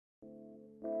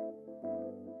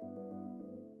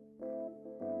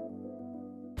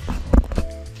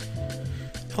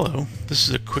Hello, this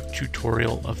is a quick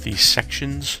tutorial of the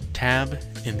Sections tab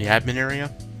in the admin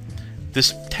area.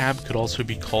 This tab could also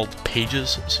be called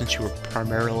Pages since you are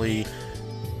primarily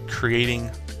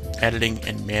creating, editing,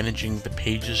 and managing the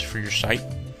pages for your site.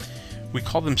 We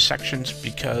call them sections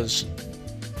because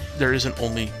there isn't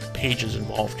only pages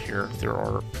involved here. There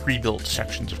are pre-built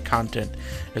sections of content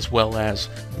as well as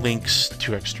links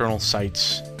to external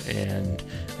sites and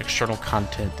external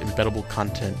content, embeddable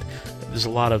content. There's a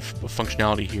lot of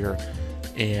functionality here,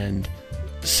 and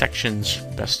Sections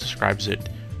best describes it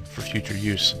for future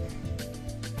use.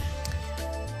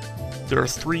 There are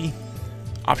three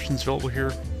options available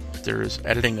here. There is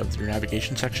editing of your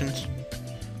navigation sections,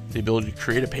 the ability to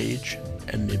create a page,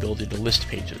 and the ability to list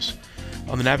pages.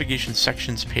 On the navigation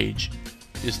sections page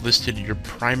is listed your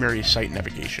primary site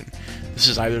navigation. This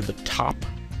is either the top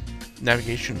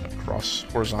navigation across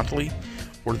horizontally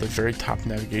or the very top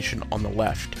navigation on the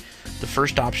left. The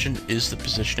first option is the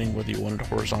positioning, whether you want it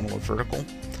horizontal or vertical.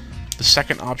 The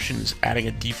second option is adding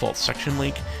a default section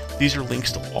link. These are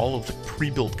links to all of the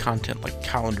pre-built content like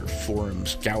calendar,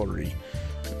 forums, gallery,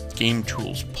 game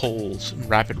tools, polls, and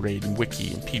rapid raid, and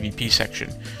wiki, and PvP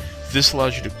section. This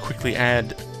allows you to quickly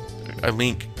add a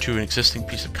link to an existing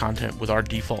piece of content with our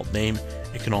default name.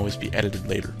 It can always be edited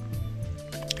later.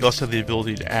 You also have the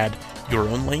ability to add your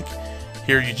own link.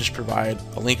 Here you just provide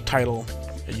a link title,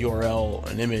 a URL,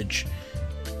 an image,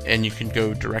 and you can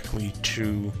go directly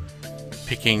to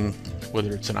picking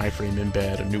whether it's an iframe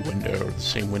embed, a new window, or the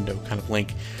same window kind of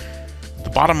link.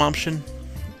 The bottom option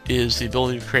is the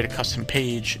ability to create a custom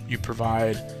page. You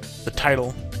provide the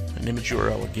title, an image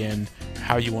URL again,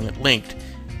 how you want it linked,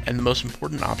 and the most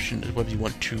important option is whether you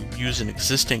want to use an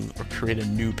existing or create a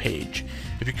new page.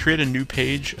 If you create a new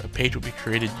page, a page will be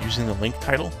created using the link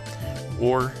title,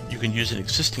 or you can use an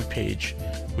existing page,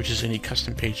 which is any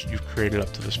custom page that you've created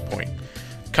up to this point.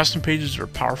 Custom pages are a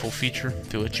powerful feature.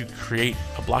 They let you create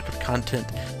a block of content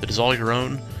that is all your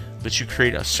own, lets you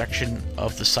create a section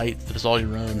of the site that is all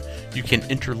your own. You can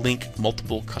interlink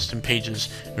multiple custom pages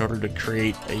in order to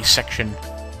create a section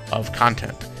of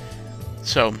content.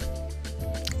 So,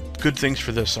 good things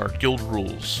for this are guild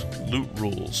rules, loot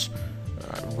rules,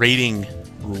 rating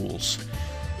rules,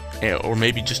 or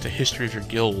maybe just a history of your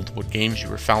guild, what games you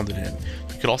were founded in.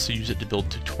 You could also use it to build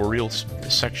tutorial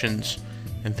sections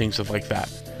and things like that.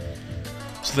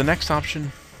 So the next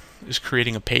option is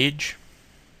creating a page.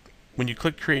 When you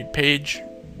click Create Page,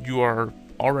 you are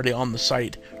already on the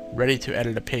site, ready to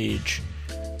edit a page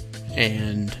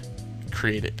and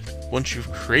create it. Once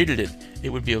you've created it, it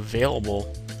would be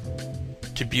available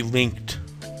to be linked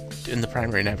in the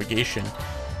primary navigation,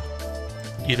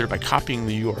 either by copying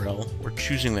the URL or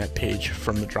choosing that page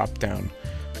from the drop-down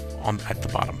at the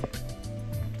bottom.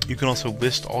 You can also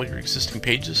list all your existing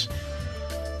pages.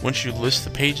 Once you list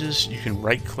the pages, you can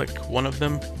right-click one of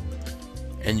them,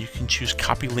 and you can choose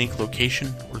Copy Link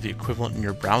Location or the equivalent in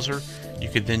your browser. You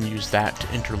could then use that to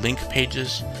interlink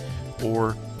pages,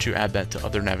 or to add that to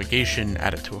other navigation,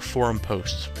 add it to a forum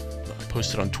post,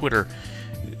 post it on Twitter.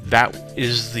 That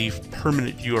is the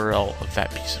permanent URL of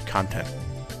that piece of content.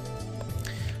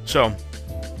 So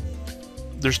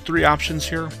there's three options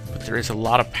here, but there is a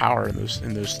lot of power in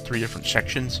those three different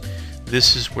sections.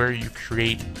 This is where you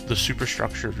create the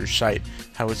superstructure of your site,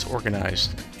 how it's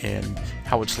organized, and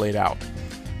how it's laid out.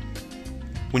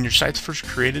 When your site's first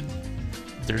created,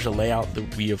 there's a layout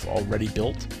that we have already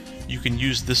built. You can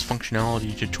use this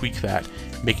functionality to tweak that,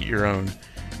 make it your own,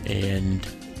 and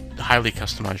highly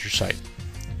customize your site.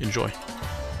 Enjoy.